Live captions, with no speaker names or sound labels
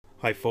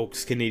Hi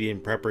folks, Canadian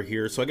Prepper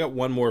here. So I got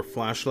one more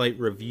flashlight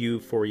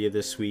review for you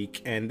this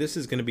week, and this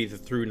is going to be the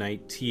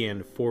Thrunite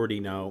TN40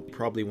 now.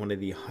 Probably one of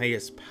the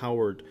highest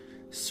powered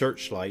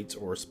searchlights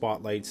or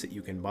spotlights that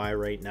you can buy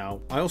right now.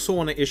 I also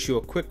want to issue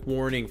a quick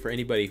warning for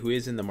anybody who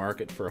is in the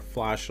market for a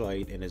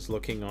flashlight and is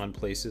looking on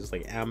places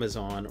like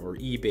Amazon or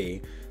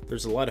eBay.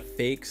 There's a lot of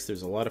fakes,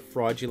 there's a lot of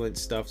fraudulent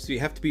stuff, so you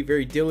have to be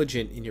very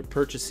diligent in your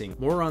purchasing.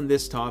 More on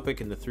this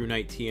topic in the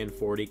Thrunite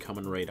TN40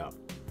 coming right up.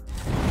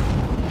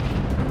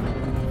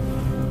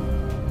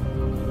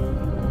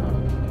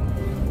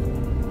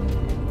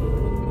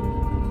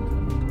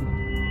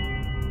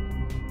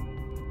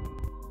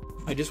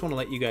 I just want to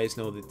let you guys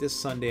know that this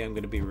Sunday I'm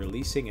going to be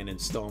releasing an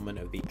installment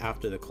of the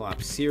After the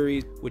Collapse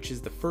series, which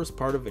is the first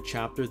part of a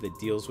chapter that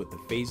deals with the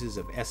phases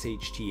of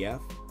SHTF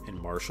and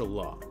martial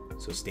law.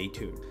 So stay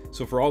tuned.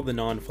 So for all the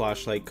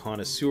non-flashlight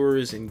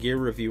connoisseurs and gear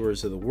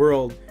reviewers of the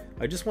world,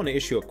 I just want to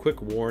issue a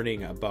quick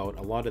warning about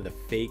a lot of the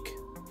fake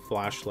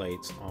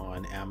flashlights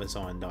on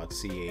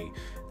Amazon.ca.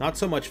 Not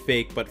so much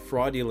fake, but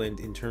fraudulent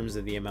in terms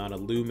of the amount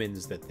of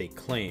lumens that they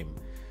claim.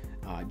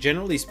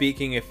 Generally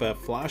speaking, if a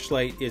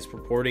flashlight is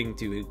purporting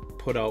to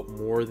put out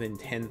more than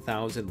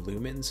 10,000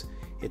 lumens,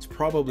 it's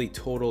probably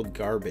total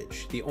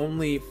garbage. The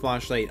only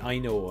flashlight I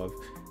know of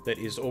that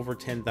is over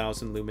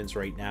 10,000 lumens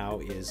right now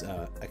is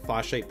a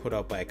flashlight put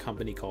out by a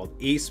company called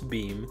Ace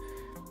Beam.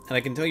 And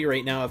I can tell you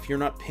right now, if you're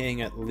not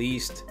paying at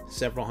least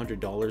several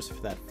 $100s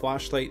for that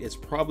flashlight, it's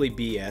probably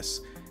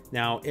BS.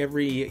 Now,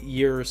 every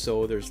year or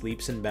so, there's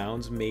leaps and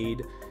bounds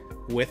made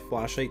with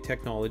flashlight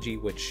technology,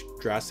 which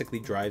drastically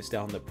drives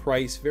down the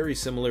price, very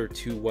similar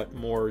to what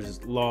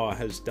Moore's Law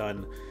has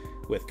done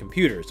with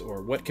computers,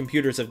 or what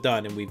computers have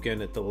done, and we've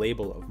given it the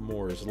label of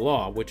Moore's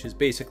Law, which is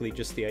basically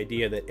just the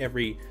idea that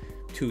every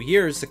 2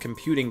 years the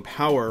computing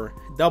power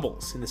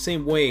doubles. In the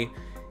same way,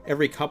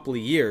 every couple of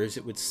years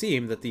it would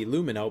seem that the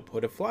lumen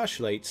output of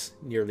flashlights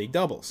nearly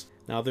doubles.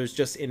 Now there's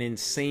just an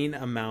insane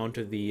amount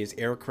of these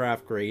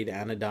aircraft grade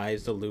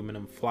anodized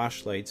aluminum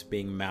flashlights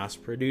being mass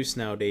produced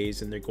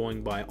nowadays, and they're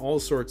going by all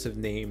sorts of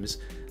names.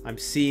 I'm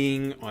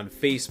seeing on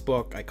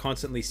Facebook, I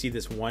constantly see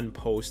this one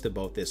post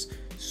about this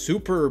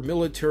super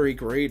military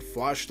grade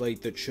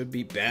flashlight that should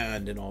be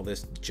banned and all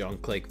this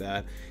junk like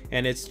that.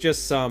 And it's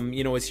just some,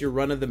 it's your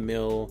run of the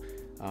mill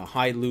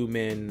high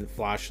lumen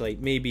flashlight,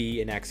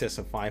 maybe in excess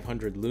of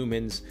 500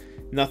 lumens.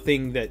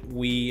 Nothing that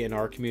we in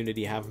our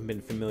community haven't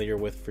been familiar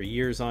with for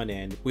years on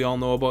end. We all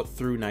know about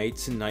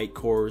Thrunites and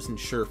Nightcores and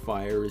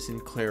Surefires and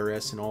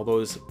Claris and all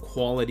those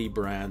quality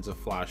brands of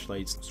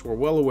flashlights. So we're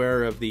well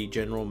aware of the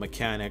general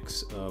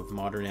mechanics of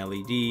modern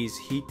LEDs,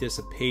 heat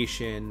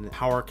dissipation,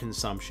 power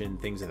consumption,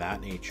 things of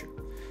that nature.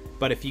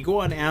 But if you go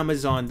on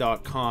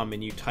Amazon.com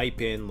and you type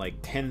in like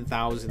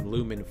 10,000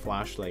 lumen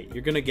flashlight,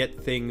 you're gonna get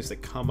things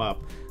that come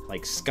up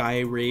like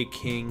Skyray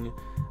King,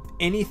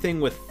 anything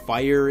with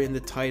fire in the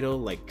title,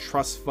 like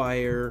Trust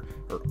Fire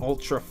or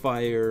Ultra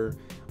Fire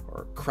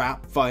or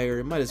Crap Fire.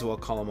 You might as well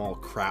call them all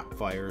Crap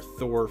Fire,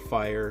 Thor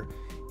Fire.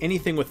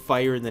 Anything with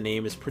fire in the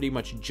name is pretty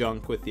much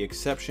junk with the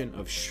exception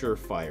of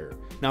Surefire.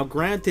 Now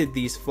granted,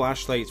 these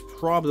flashlights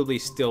probably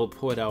still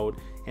put out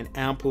an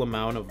ample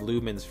amount of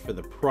lumens for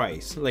the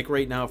price. Like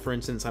right now, for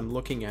instance, I'm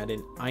looking at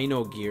an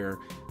Gear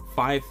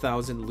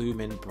 5,000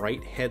 lumen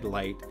bright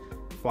headlight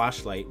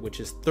flashlight, which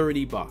is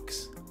 30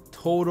 bucks.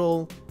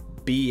 Total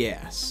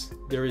BS.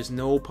 There is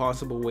no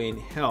possible way in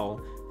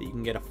hell that you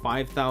can get a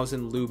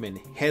 5,000 lumen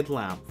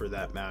headlamp, for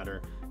that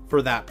matter,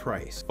 for that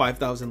price.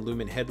 5,000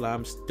 lumen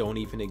headlamps don't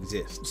even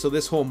exist. So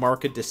this whole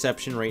market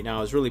deception right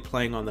now is really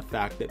playing on the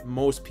fact that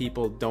most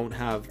people don't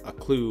have a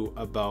clue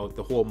about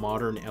the whole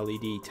modern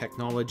LED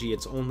technology.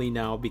 It's only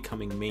now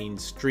becoming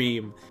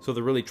mainstream. So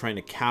they're really trying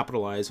to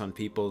capitalize on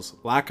people's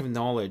lack of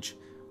knowledge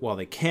while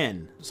they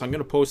can. So I'm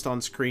going to post on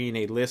screen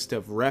a list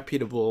of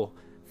reputable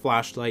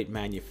flashlight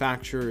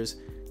manufacturers.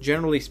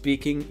 Generally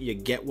speaking, you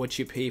get what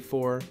you pay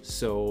for,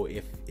 so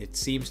if it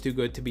seems too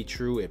good to be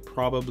true, it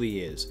probably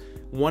is.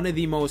 One of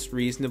the most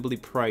reasonably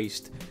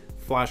priced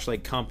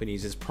flashlight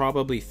companies is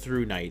probably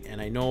Thrunite,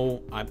 and I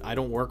know I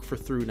don't work for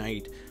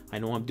Thrunite. I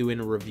know I'm doing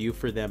a review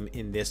for them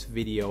in this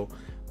video,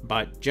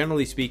 but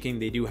generally speaking,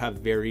 they do have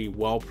very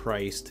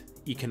well-priced,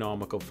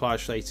 economical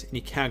flashlights, and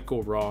you can't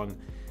go wrong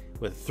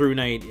with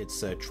Thrunite.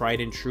 It's a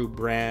tried and true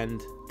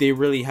brand. They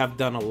really have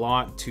done a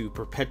lot to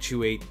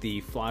perpetuate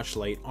the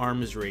flashlight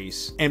arms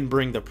race and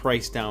bring the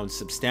price down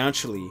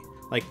substantially.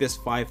 Like this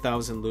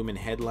 5,000 lumen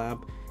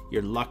headlamp,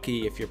 you're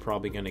lucky if you're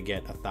probably going to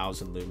get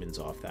 1,000 lumens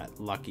off that.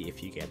 Lucky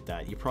if you get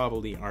that. You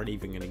probably aren't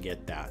even going to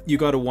get that. You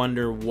got to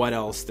wonder what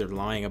else they're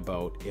lying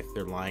about, if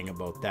they're lying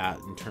about that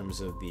in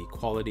terms of the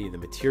quality of the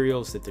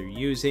materials that they're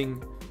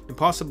using, and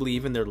possibly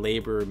even their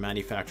labor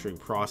manufacturing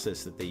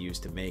process that they use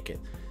to make it.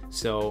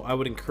 So I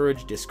would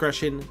encourage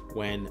discretion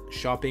when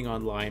shopping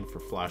online for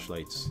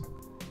flashlights.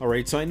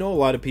 Alright, so I know a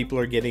lot of people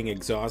are getting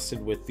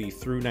exhausted with the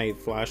Thrunite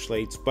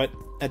flashlights, but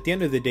at the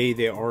end of the day,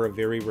 they are a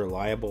very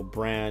reliable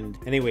brand.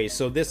 Anyway,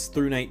 so this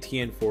Thrunite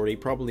TN40,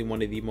 probably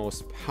one of the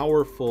most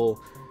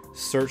powerful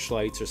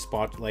searchlights or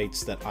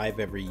spotlights that I've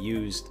ever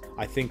used.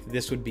 I think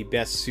this would be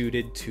best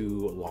suited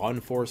to law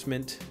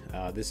enforcement.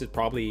 This is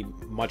probably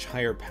much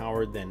higher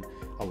powered than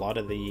a lot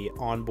of the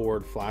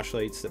onboard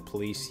flashlights that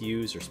police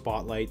use or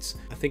spotlights.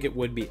 I think it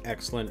would be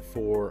excellent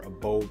for a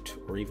boat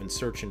or even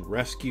search and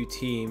rescue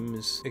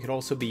teams. It could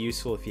also be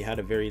useful if you had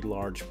a very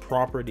large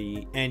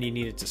property and you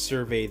needed to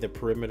survey the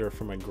perimeter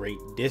from a great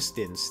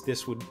distance.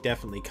 This would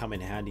definitely come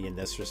in handy in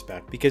this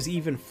respect, because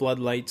even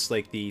floodlights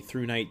like the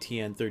Thrunite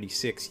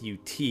TN40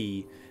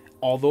 UT,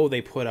 although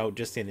they put out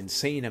just an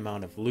insane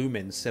amount of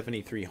lumens,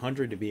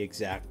 7300 to be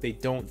exact, they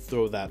don't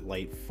throw that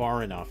light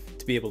far enough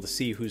to be able to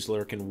see who's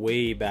lurking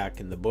way back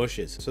in the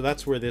bushes. So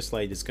that's where this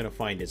light is going to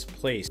find its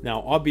place.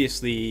 Now,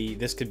 obviously,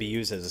 this could be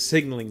used as a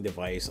signaling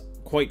device.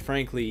 Quite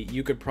frankly,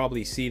 you could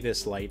probably see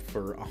this light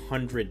for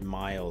 100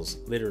 miles,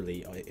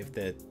 literally, if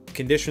the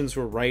conditions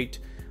were right.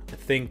 I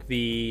think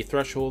the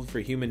threshold for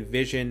human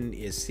vision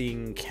is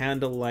seeing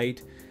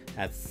candlelight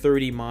at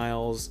 30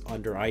 miles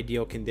under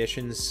ideal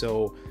conditions.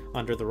 So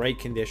under the right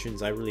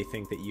conditions, I really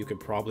think that you could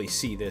probably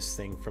see this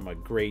thing from a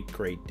great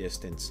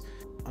distance.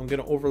 I'm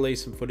going to overlay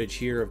some footage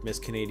here of Miss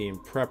Canadian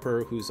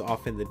Prepper, who's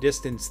off in the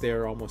distance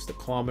there, almost a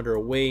kilometer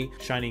away,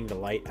 shining the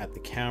light at the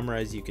camera,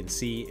 as you can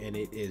see, and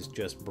it is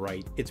just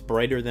bright. It's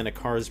brighter than a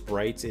car's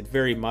brights. It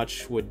very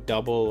much would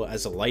double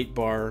as a light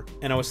bar,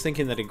 and I was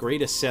thinking that a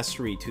great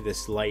accessory to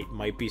this light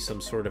might be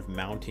some sort of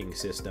mounting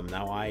system.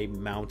 Now, I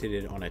mounted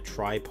it on a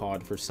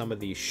tripod for some of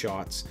these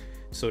shots,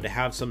 so to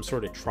have some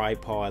sort of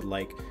tripod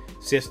like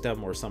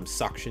system or some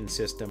suction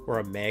system or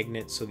a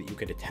magnet so that you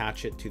could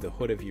attach it to the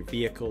hood of your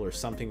vehicle or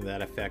something to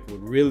that effect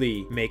would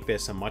really make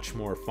this a much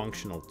more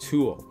functional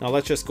tool. Now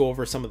let's just go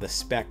over some of the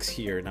specs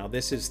here. Now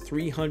this is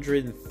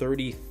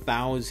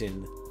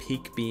 330,000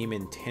 peak beam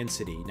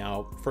intensity.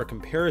 Now for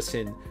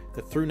comparison,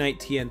 the Thrunite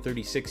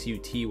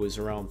TN40 UT was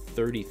around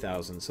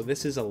 30,000, so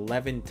this is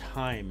 11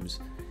 times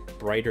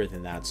brighter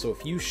than that. So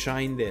if you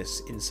shine this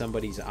in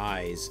somebody's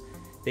eyes,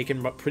 they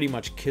can pretty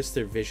much kiss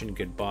their vision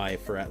goodbye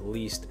for at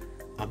least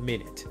a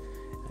minute,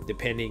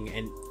 depending,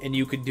 and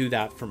you could do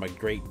that from a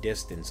great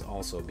distance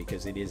also,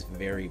 because it is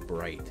very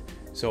bright.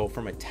 So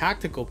from a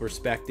tactical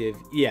perspective,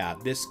 yeah,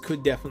 this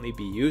could definitely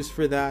be used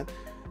for that.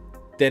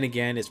 Then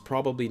again, it's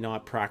probably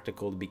not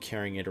practical to be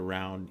carrying it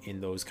around in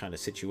those kind of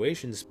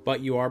situations, but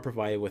you are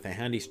provided with a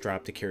handy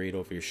strap to carry it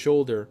over your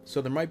shoulder,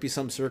 so there might be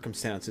some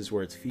circumstances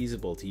where it's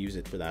feasible to use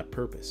it for that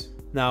purpose.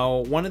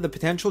 Now, one of the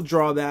potential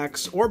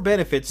drawbacks or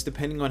benefits,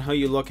 depending on how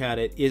you look at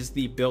it, is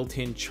the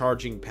built-in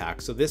charging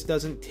pack. So this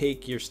doesn't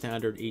take your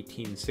standard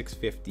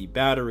 18650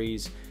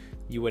 batteries.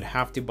 You would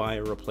have to buy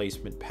a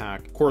replacement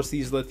pack. Of course,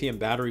 these lithium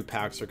battery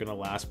packs are going to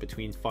last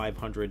between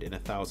 500 and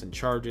 1,000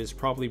 charges,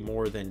 probably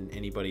more than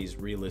anybody's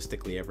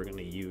realistically ever going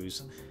to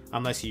use,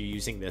 unless you're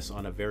using this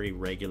on a very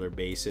regular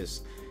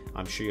basis.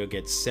 I'm sure you'll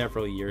get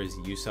several years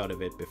use out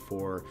of it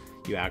before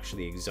you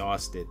actually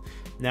exhaust it.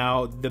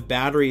 Now, the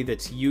battery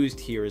that's used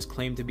here is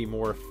claimed to be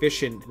more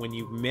efficient when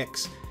you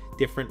mix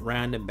different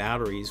random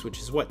batteries, which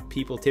is what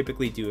people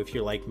typically do. If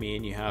you're like me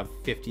and you have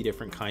 50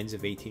 different kinds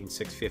of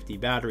 18650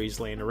 batteries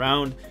laying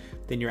around,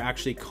 then you're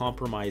actually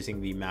compromising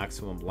the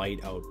maximum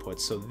light output.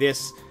 So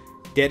this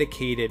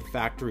dedicated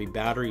factory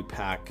battery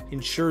pack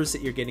ensures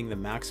that you're getting the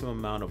maximum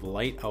amount of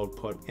light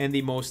output and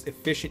the most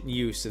efficient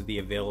use of the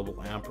available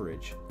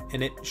amperage.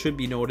 And it should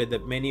be noted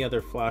that many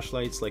other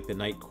flashlights like the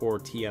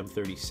Nightcore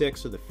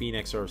TM36 or the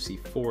Phoenix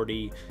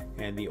RC40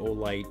 and the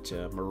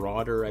Olight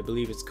Marauder, I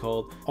believe it's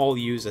called, all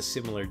use a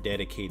similar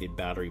dedicated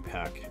battery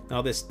pack.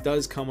 Now this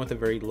does come with a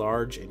very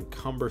large and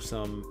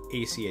cumbersome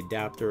AC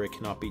adapter. It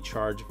cannot be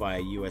charged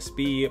via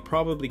USB. It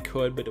probably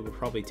could, but it would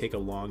probably take a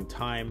long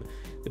time.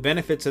 The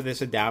benefits of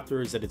this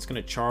adapter is that it's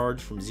going to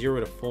charge from 0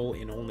 to full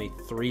in only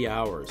 3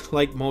 hours.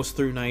 Like most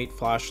Thrunite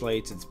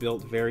flashlights, it's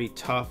built very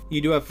tough.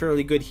 You do have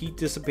fairly good heat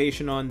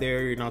dissipation on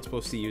there. You're not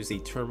supposed to use the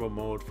turbo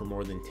mode for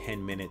more than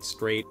 10 minutes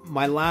straight.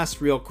 My last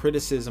real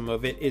criticism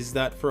of it is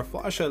that for a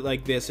flashlight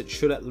like this, it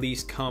should at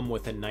least come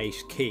with a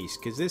nice case,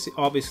 because this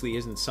obviously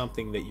isn't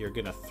something that you're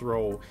going to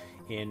throw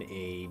in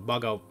a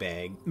bug out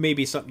bag.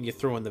 Maybe something you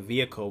throw in the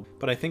vehicle,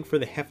 but I think for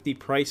the hefty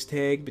price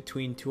tag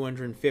between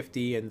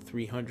 $250 and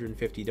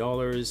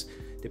 $350,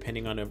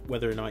 depending on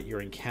whether or not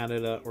you're in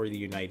Canada or the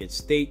United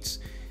States,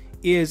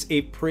 is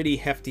a pretty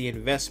hefty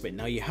investment.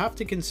 Now you have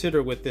to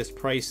consider with this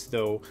price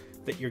though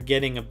that you're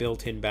getting a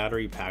built-in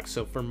battery pack.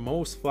 So for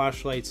most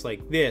flashlights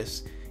like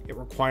this, it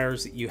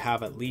requires that you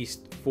have at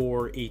least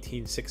 4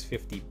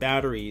 18650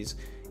 batteries,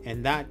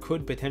 and that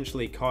could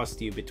potentially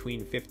cost you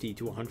between $50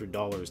 to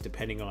 $100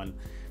 depending on,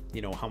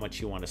 you know, how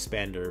much you want to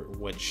spend or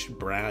which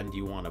brand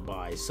you want to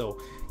buy. So,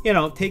 you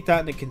know, take that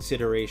into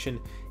consideration.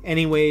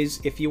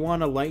 Anyways, if you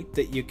want a light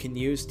that you can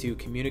use to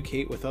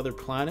communicate with other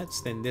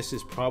planets, then this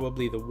is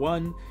probably the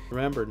one.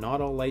 Remember,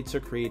 not all lights are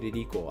created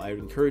equal. I would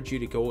encourage you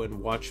to go and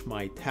watch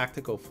my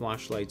Tactical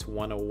Flashlights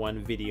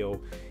 101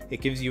 video.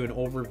 It gives you an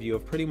overview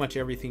of pretty much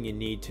everything you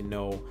need to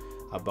know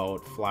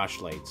about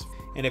flashlights.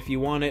 And if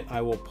you want it,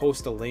 I will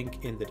post a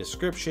link in the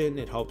description.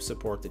 It helps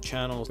support the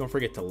channel. Don't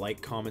forget to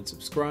like, comment,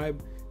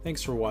 subscribe.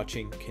 Thanks for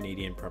watching.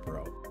 Canadian Prepper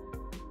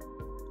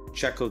out.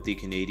 Check out the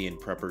Canadian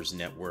Preppers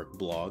Network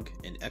blog,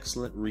 an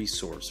excellent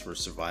resource for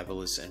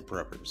survivalists and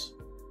preppers.